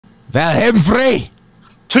Valhemfrey!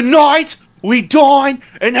 Tonight we dine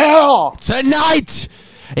in hell! Tonight,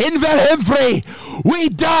 in Valhemfrey, we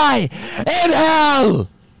die in hell!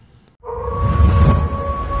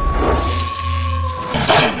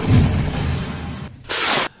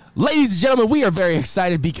 Ladies and gentlemen, we are very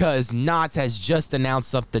excited because Knott has just announced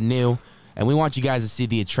something new, and we want you guys to see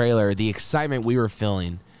the trailer, the excitement we were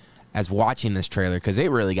feeling as watching this trailer, because it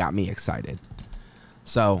really got me excited.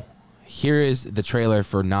 So, here is the trailer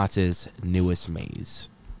for Knott's newest maze.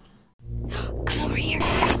 Come over here.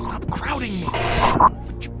 Stop crowding me!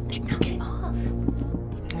 Get off.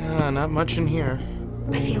 Not much in here.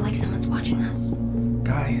 I feel like someone's watching us.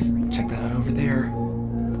 Guys, check that out over there.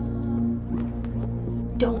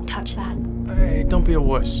 Don't touch that. Hey, don't be a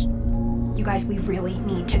wuss. You guys, we really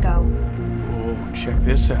need to go. Oh, check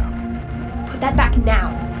this out. Put that back now.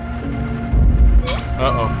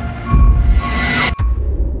 Uh-oh.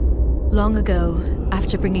 Long ago,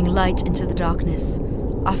 after bringing light into the darkness,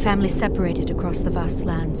 our family separated across the vast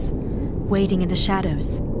lands, waiting in the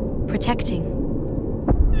shadows, protecting,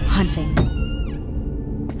 hunting.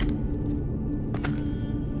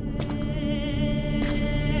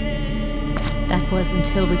 That was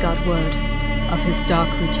until we got word of his dark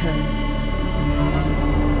return.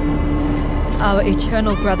 Our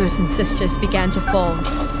eternal brothers and sisters began to fall,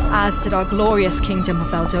 as did our glorious kingdom of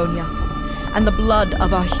Valdonia, and the blood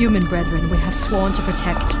of our human brethren we have sworn to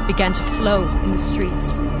protect began to flow in the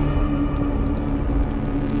streets.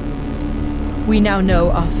 We now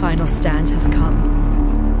know our final stand has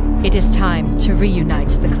come. It is time to reunite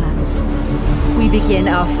the clans. We begin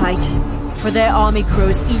our fight, for their army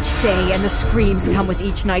grows each day and the screams come with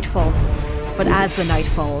each nightfall. But as the night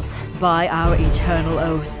falls, by our eternal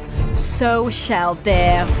oath, so shall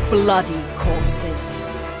their bloody corpses.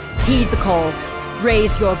 Heed the call,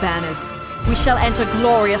 raise your banners. We shall enter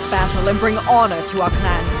glorious battle and bring honor to our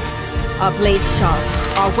clans. Our blades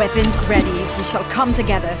sharp, our weapons ready, we shall come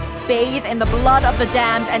together, bathe in the blood of the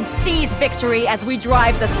damned, and seize victory as we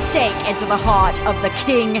drive the stake into the heart of the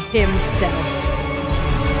king himself.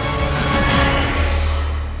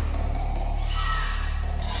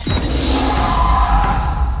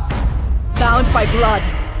 Bound by blood,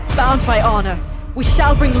 bound by honor, we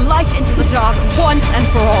shall bring light into the dark once and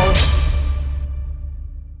for all.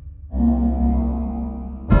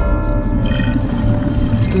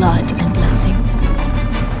 Blood and blessings.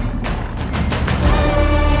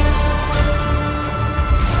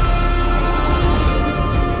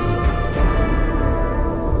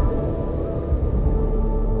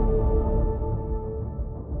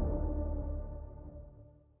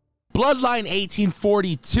 Bloodline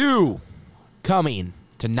 1842 coming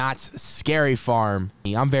to Knott's Scary Farm.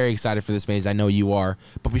 I'm very excited for this maze. I know you are.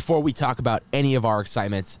 But before we talk about any of our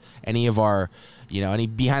excitements, any of our, any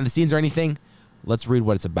behind the scenes or anything, let's read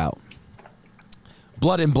what it's about.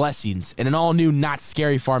 Blood and blessings. In an all-new Knott's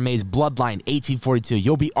Scary Farm maze, Bloodline 1842,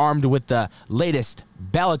 you'll be armed with the latest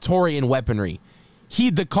Bellatorian weaponry.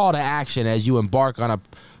 Heed the call to action as you embark on a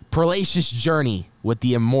prolacious journey with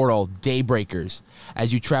the immortal Daybreakers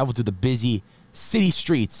as you travel through the busy city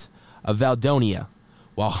streets of Valdonia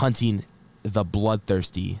while hunting the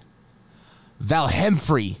bloodthirsty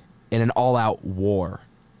Valhemfrey in an all-out war.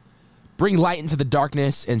 Bring light into the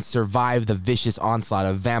darkness and survive the vicious onslaught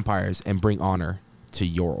of vampires and bring honor to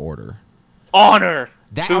your order. Honor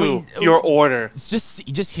to your order. It's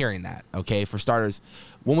just hearing that, okay? For starters,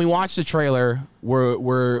 when we watch the trailer,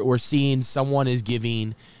 we're seeing someone is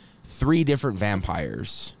giving 3 different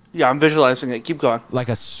vampires. Yeah, I'm visualizing it. Keep going. Like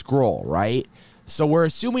a scroll, right? So we're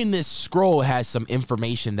assuming this scroll has some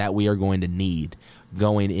information that we are going to need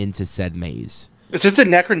going into said maze. Is it the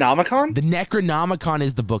Necronomicon? The Necronomicon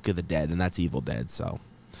is the Book of the Dead, and that's Evil Dead, so.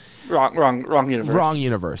 Wrong universe. Wrong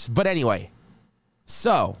universe. But anyway,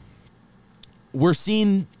 so we're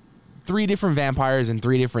seeing 3 different vampires in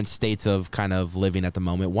 3 different states of kind of living at the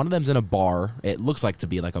moment. One of them's in a bar. It looks like to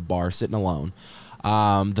be like a bar sitting alone.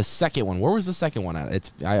 The second one, where was the second one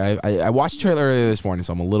at? I watched the trailer earlier this morning,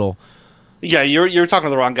 so I'm a little. Yeah, you're talking to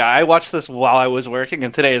the wrong guy. I watched this while I was working,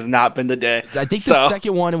 and today has not been the day. I think the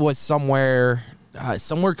second one was somewhere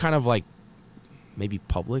kind of like maybe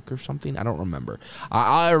public or something. I don't remember.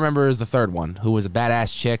 All I remember is the third one, who was a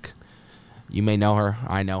badass chick. You may know her.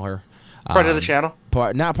 I know her. Friend of the channel?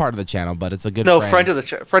 Not part of the channel, but it's a good friend. No, friend of the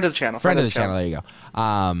channel. Friend of the channel. There you go.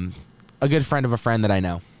 A good friend of a friend that I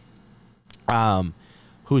know.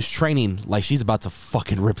 Who's training like she's about to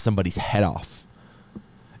fucking rip somebody's head off.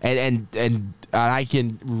 And I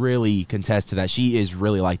can really contest to that. She is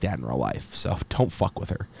really like that in real life, so don't fuck with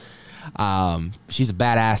her. She's a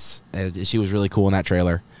badass. She was really cool in that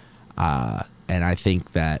trailer. And I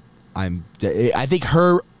think that I think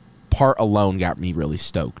her part alone got me really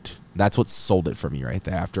stoked. That's what sold it for me right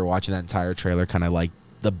there. After watching that entire trailer, kind of like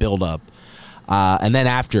the build up, and then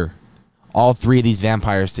after all three of these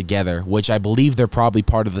vampires together, which I believe they're probably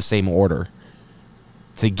part of the same order,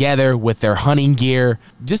 together with their hunting gear,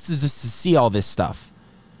 just to see all this stuff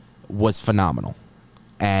was phenomenal.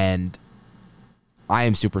 And I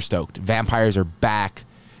am super stoked. Vampires are back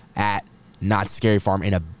at Knott's Scary Farm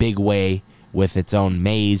in a big way with its own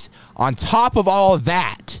maze. On top of all of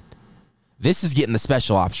that, this is getting the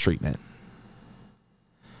special ops treatment.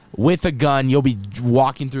 With a gun, you'll be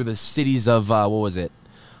walking through the cities of, what was it?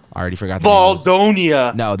 I already forgot the name.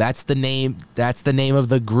 Valdonia. No, that's the name. That's the name of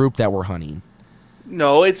the group that we're hunting.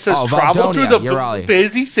 No, it says travel through the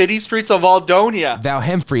busy city streets of Valdonia.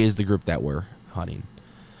 Valhemfrey is the group that we're hunting.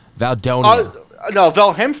 Valdonia. No,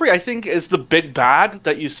 Valhemfrey, I think, is the big bad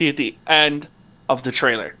that you see at the end of the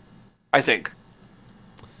trailer. I think.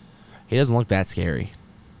 He doesn't look that scary.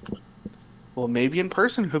 Well, maybe in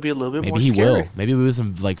person he'll be a little bit more scary. Maybe he will. Maybe it was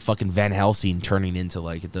some like fucking Van Helsing turning into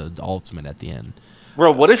like the ultimate at the end.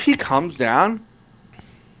 Bro, what if he comes down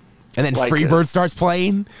and then like Freebird starts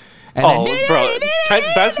playing? And then, bro,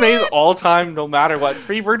 best maze all time, no matter what.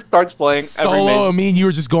 Freebird starts playing. Solo, I mean, you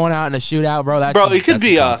were just going out in a shootout, bro. That's it could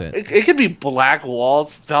be it could be Black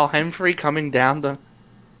Walls, Valhemfrey coming down the,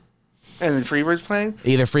 and then Freebird's playing.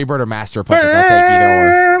 Either Freebird or Master of Puppets. I'll take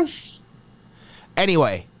either or.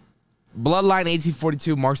 Anyway, Bloodline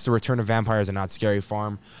 1842 marks the return of vampires at Knott's Scary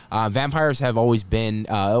Farm. Vampires have always been,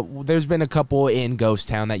 there's been a couple in Ghost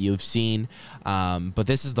Town that you've seen, but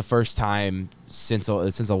this is the first time since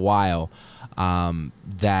a while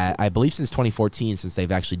that I believe since 2014 since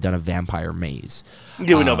they've actually done a vampire maze.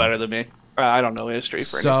 You would know better than me. I don't know history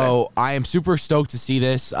for anything. So I am super stoked to see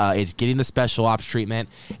this. It's getting the special ops treatment.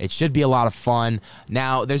 It should be a lot of fun.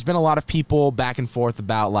 Now, there's been a lot of people back and forth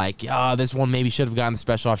about like, this one maybe should have gotten the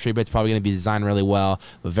special ops treatment. It's probably going to be designed really well,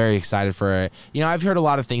 but very excited for it. You know, I've heard a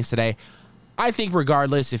lot of things today. I think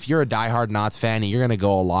regardless, if you're a diehard Knotts fan and you're going to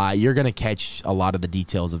go a lot, you're going to catch a lot of the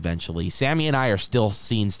details eventually. Sammy and I are still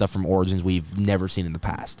seeing stuff from Origins we've never seen in the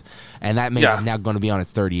past. And that maze is now going to be on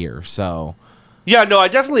its third year, so... Yeah, no, I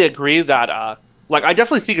definitely agree that, like, I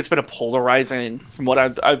definitely think it's been a polarizing, from what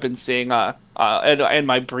I've been seeing in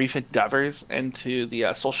my brief endeavors into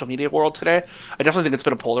the social media world today. I definitely think it's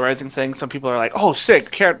been a polarizing thing. Some people are like, oh,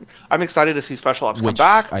 sick, I'm excited to see Special Ops come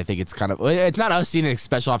back. I think it's kind of, it's not us seeing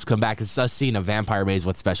Special Ops come back, it's us seeing a vampire maze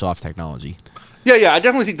with Special Ops technology. Yeah, I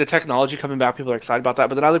definitely think the technology coming back, people are excited about that.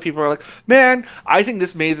 But then other people are like, man, I think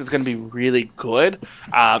this maze is going to be really good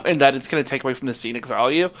and that it's going to take away from the scenic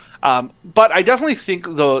value. But I definitely think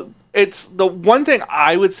the one thing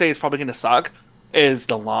I would say is probably going to suck is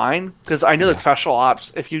the line. Because I know that Special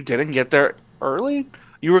Ops, if you didn't get there early,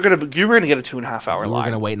 you were gonna get a 2.5 hour line. You were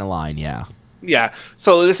going to wait in a line, yeah. Yeah,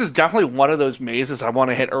 so this is definitely one of those mazes I want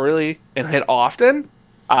to hit early and hit often.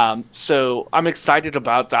 So I'm excited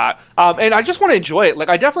about that. And I just want to enjoy it. Like,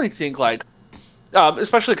 I definitely think, like,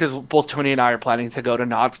 especially because both Tony and I are planning to go to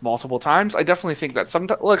Knott's multiple times, I definitely think that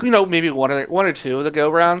sometimes, like, you know, maybe one or two of the go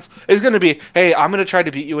rounds is going to be, hey, I'm going to try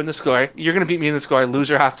to beat you in the score. You're going to beat me in the score.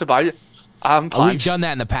 Loser has to buy punch. We've done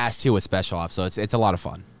that in the past, too, with Special Ops, so it's a lot of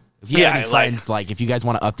fun. If you have any friends, like, if you guys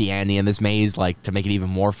want to up the ante in this maze, like, to make it even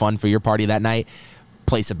more fun for your party that night,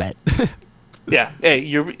 place a bet. Yeah, hey,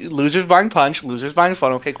 you're losers buying punch, losers buying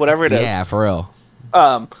funnel cake, whatever it is. Yeah, for real.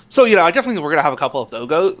 So, you know, I definitely think we're going to have a couple of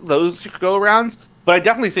those go-arounds, but I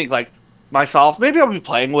definitely think, like, myself, maybe I'll be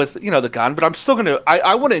playing with, you know, the gun, but I'm still going to,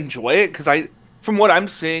 I want to enjoy it, because from what I'm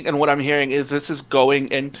seeing and what I'm hearing is this is going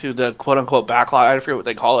into the quote-unquote backlot, I forget what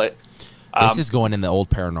they call it. This is going in the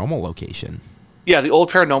old paranormal location. Yeah, the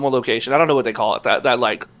old paranormal location. I don't know what they call it, that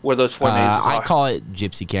like, where those four mazes are. I call it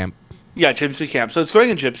Gypsy Camp. Yeah, Gypsy Camp. So it's going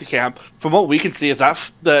in Gypsy Camp. From what we can see is that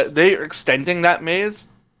they're extending that maze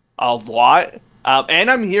a lot.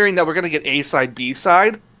 And I'm hearing that we're going to get A side, B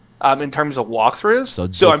side in terms of walkthroughs.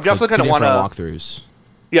 So I'm definitely going to want to walkthroughs.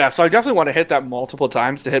 Yeah, so I definitely want to hit that multiple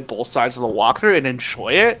times to hit both sides of the walkthrough and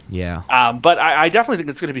enjoy it. Yeah. But I definitely think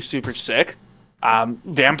it's going to be super sick.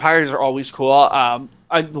 Vampires are always cool.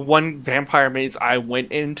 The one vampire maze I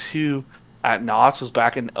went into at Knott's was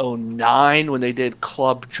back in 2009 when they did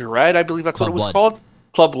Club Dread, I believe that's what it was called.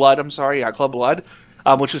 Club Blood, I'm sorry. Yeah, Club Blood,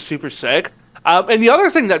 which was super sick. And the other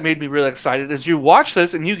thing that made me really excited is you watch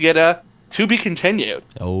this and you get a to be continued.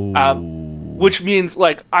 Oh. Which means,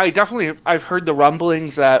 like, I've heard the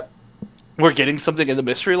rumblings that we're getting something in the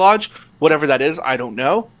Mystery Lodge. Whatever that is, I don't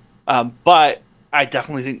know. But I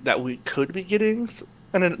definitely think that we could be getting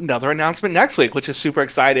another announcement next week, which is super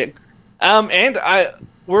exciting.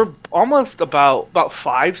 We're almost about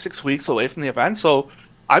 5-6 weeks away from the event, so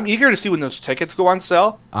I'm eager to see when those tickets go on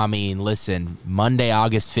sale. I mean, listen, Monday,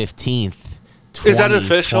 August 15th. Is that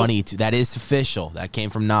official? That is official. That came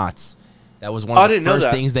from Knott's. That was one of the first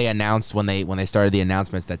things they announced when they started the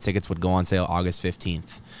announcements that tickets would go on sale August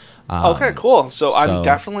 15th. Okay, cool. So I'm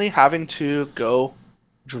definitely having to go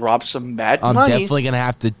drop some mad money. I'm definitely going to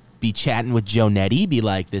have to be chatting with Joe Nettie, be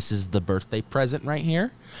like, this is the birthday present right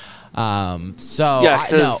here.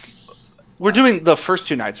 Yeah, we're doing the first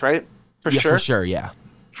 2 nights, right? For sure, yeah.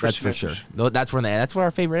 That's for sure. That's where our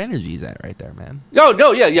favorite energy is at right there, man.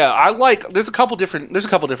 No, yeah. There's a couple different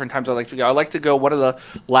times I like to go. I like to go one of the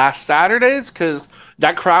last Saturdays because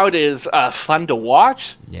that crowd is fun to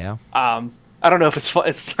watch. Yeah. I don't know if it's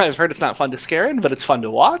fun. I've heard it's not fun to scare in, but it's fun to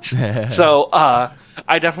watch. So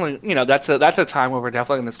I definitely, that's a time where we're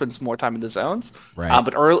definitely going to spend some more time in the zones. Right.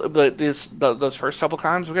 But those first couple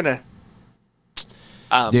times we're gonna,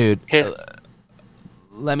 dude.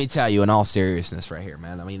 Let me tell you, in all seriousness, right here,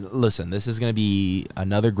 man. I mean, listen, this is going to be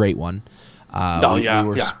another great one.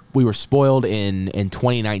 We were spoiled in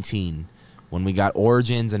 2019 when we got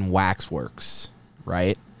Origins and Waxworks,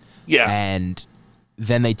 right? Yeah. And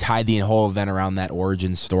then they tied the whole event around that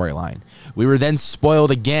Origins storyline. We were then spoiled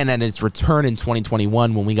again at its return in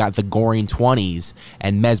 2021 when we got the Goring 20s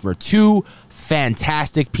and Mesmer. 2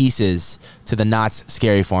 fantastic pieces to the Knott's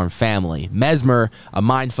Scary Farm family. Mesmer, a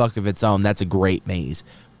mindfuck of its own. That's a great maze.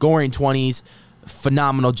 Goring 20s,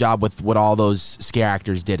 phenomenal job with what all those scare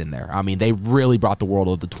actors did in there. I mean, they really brought the world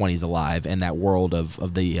of the 20s alive and that world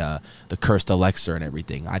of the cursed elixir and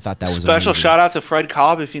everything. I thought that was special amazing. Shout out to Fred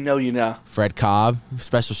Cobb, if you know, you know. Fred Cobb.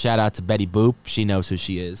 Special shout out to Betty Boop. She knows who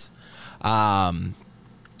she is.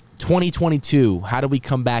 2022, how do we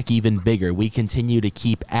come back even bigger? We continue to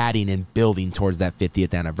keep adding and building towards that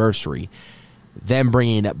 50th anniversary. Then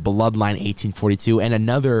bringing Bloodline 1842 and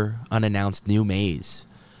another unannounced new maze.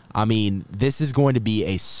 I mean, this is going to be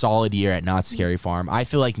a solid year at Knott's Scary Farm. I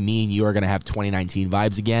feel like me and you are going to have 2019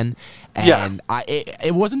 vibes again. And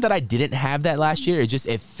it wasn't that I didn't have that last year.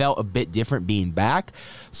 It felt a bit different being back.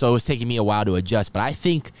 So it was taking me a while to adjust. But I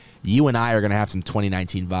think you and I are going to have some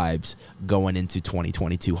 2019 vibes going into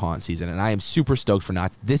 2022 haunt season. And I am super stoked for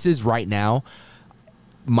Knott's. This is right now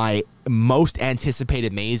my most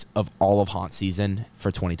anticipated maze of all of haunt season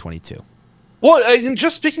for 2022. Well, and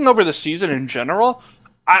just speaking over the season in general,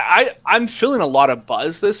 I'm feeling a lot of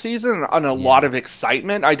buzz this season and a lot of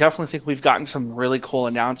excitement. I definitely think we've gotten some really cool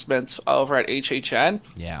announcements over at HHN.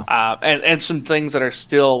 Yeah. And some things that are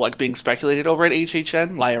still like being speculated over at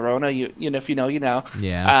HHN. La Llorona, you know, if you know, you know.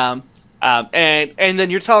 Yeah. And then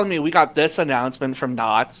you're telling me we got this announcement from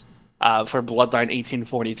Knott's for Bloodline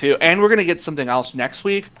 1842, and we're gonna get something else next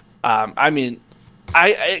week. I mean,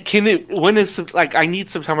 I need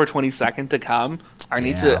September 22nd to come. I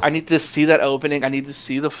need to see that opening. I need to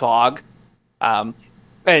see the fog, and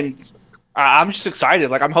I'm just excited.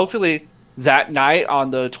 Like, I'm hopefully that night on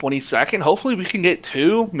the 22nd. Hopefully we can get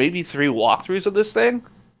 2, maybe 3 walkthroughs of this thing.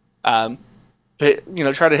 Try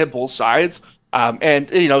to hit both sides.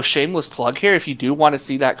 And shameless plug here. If you do want to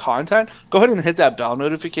see that content, go ahead and hit that bell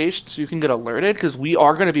notification so you can get alerted, because we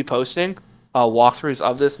are going to be posting walkthroughs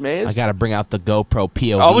of this maze. I got to bring out the GoPro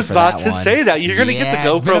POV. I was about to say that. You're going to get the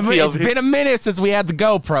GoPro POV. It's been a minute since we had the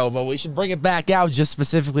GoPro, but we should bring it back out just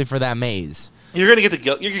specifically for that maze. You're going to get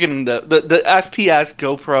the FPS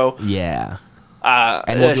GoPro. Yeah.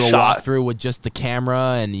 And we'll do a shot. walkthrough with just the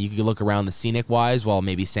camera, and you can look around the scenic wise while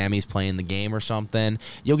maybe Sammy's playing the game or something.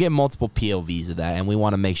 You'll get multiple POVs of that, and we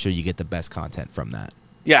want to make sure you get the best content from that.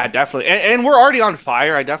 Yeah, definitely. And we're already on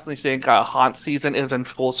fire. I definitely think haunt season is in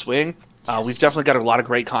full swing. Yes. We've definitely got a lot of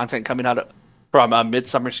great content coming out from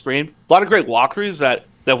Midsummer Scream. A lot of great walkthroughs that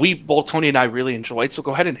we, both Tony and I, really enjoyed. So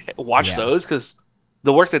go ahead and watch those, because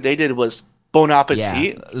the work that they did was bon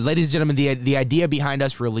appetit. Ladies and gentlemen, the idea behind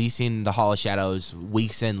us releasing the Hall of Shadows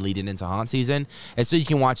weeks in leading into haunt season is so you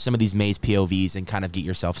can watch some of these maze POVs and kind of get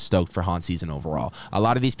yourself stoked for haunt season overall. A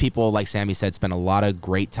lot of these people, like Sammy said, spent a lot of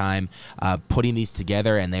great time putting these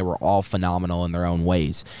together, and they were all phenomenal in their own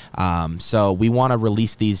ways. So we want to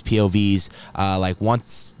release these POVs like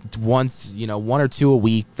once, 1 or 2 a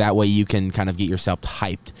week. That way you can kind of get yourself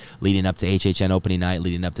hyped leading up to HHN opening night,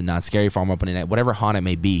 leading up to Knott's Scary Farm opening night, whatever haunt it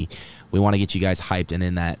may be. We want to get you guys hyped and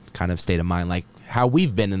in that kind of state of mind, like how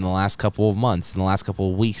we've been in the last couple of months, in the last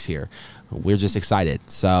couple of weeks here. We're just excited.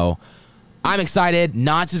 So I'm excited.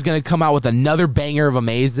 Knott's is going to come out with another banger of a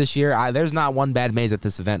maze this year. There's not one bad maze at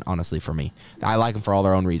this event, honestly, for me. I like them for all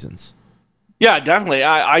their own reasons. Yeah, definitely.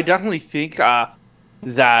 I definitely think that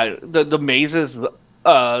the mazes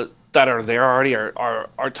that are there already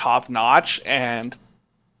are top notch, and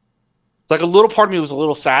like a little part of me was a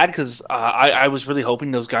little sad because I was really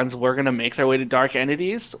hoping those guns were gonna make their way to dark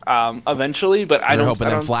entities eventually, but I We're don't. hoping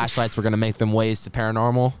them flashlights were gonna make them ways to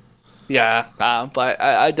paranormal. Yeah, but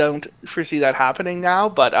I don't foresee that happening now.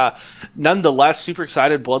 But nonetheless, super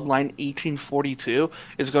excited. Bloodline 1842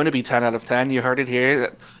 is going to be 10 out of 10. You heard it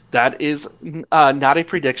here. That is not a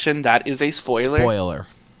prediction. That is a spoiler. Spoiler.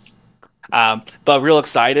 But real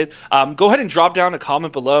excited. Go ahead and drop down a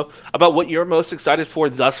comment below about what you're most excited for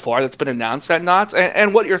thus far that's been announced at Knott,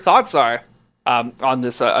 and what your thoughts are on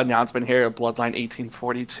this announcement here of Bloodline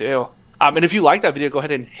 1842. And if you like that video, go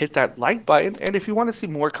ahead and hit that like button. And if you want to see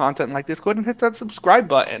more content like this, go ahead and hit that subscribe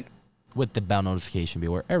button. With the bell notification be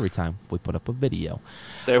aware every time we put up a video.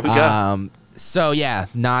 There we go. So yeah,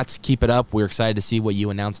 Knott, keep it up. We're excited to see what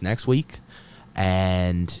you announce next week.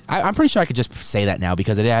 And I'm pretty sure I could just say that now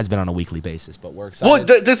because it has been on a weekly basis. But we're excited.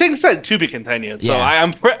 Well, the thing said to be continued. So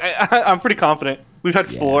Yeah. I'm pretty confident. We've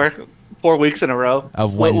had four weeks in a row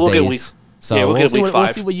of Wednesdays. We'll get week. So yeah, we'll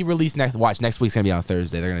see what you release next. Watch, next week's gonna be on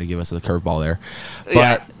Thursday. They're gonna give us a curveball there. But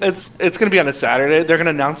yeah, it's gonna be on a Saturday. They're gonna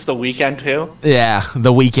announce the weekend too. Yeah,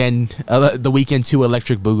 the weekend 2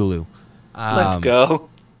 Electric Boogaloo. Let's go.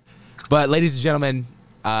 But ladies and gentlemen,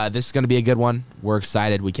 this is gonna be a good one. We're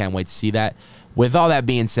excited. We can't wait to see that. With all that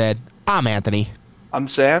being said, I'm Anthony. I'm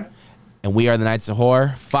Sam. And we are the Knights of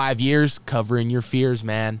Horror. 5 years covering your fears,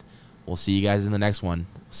 man. We'll see you guys in the next one.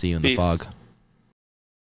 See you in the fog.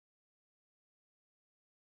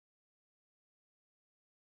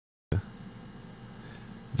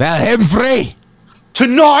 Valheim!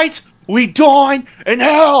 Tonight we dine in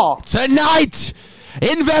hell. Tonight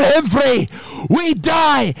in Valheim we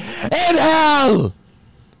die in hell.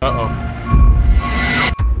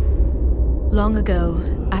 Long ago,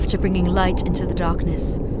 after bringing light into the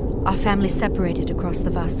darkness, our family separated across the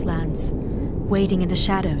vast lands, waiting in the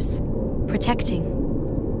shadows, protecting,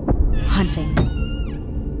 hunting.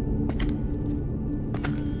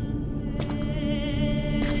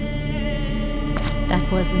 That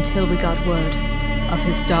was until we got word of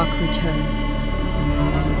his dark return.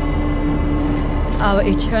 Our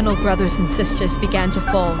eternal brothers and sisters began to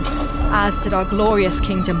fall, as did our glorious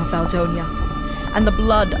kingdom of Aldonia, and the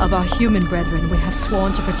blood of our human brethren we have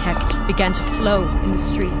sworn to protect began to flow in the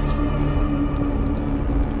streets.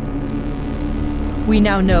 We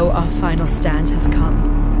now know our final stand has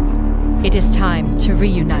come. It is time to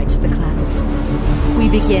reunite the clans. We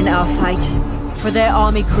begin our fight, for their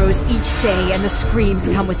army grows each day and the screams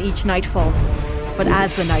come with each nightfall. But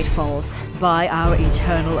as the night falls, by our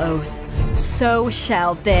eternal oath, so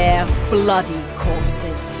shall their bloody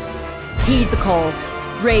corpses. Heed the call,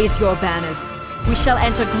 raise your banners. We shall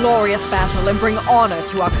enter glorious battle and bring honor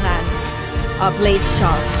to our clans. Our blades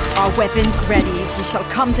sharp, our weapons ready, we shall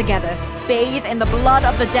come together, bathe in the blood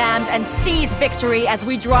of the damned, and seize victory as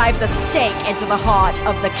we drive the stake into the heart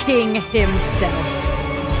of the king himself.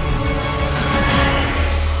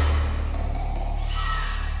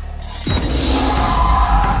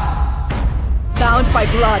 Bound by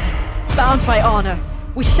blood, bound by honor,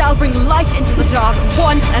 we shall bring light into the dark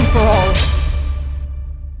once and for all.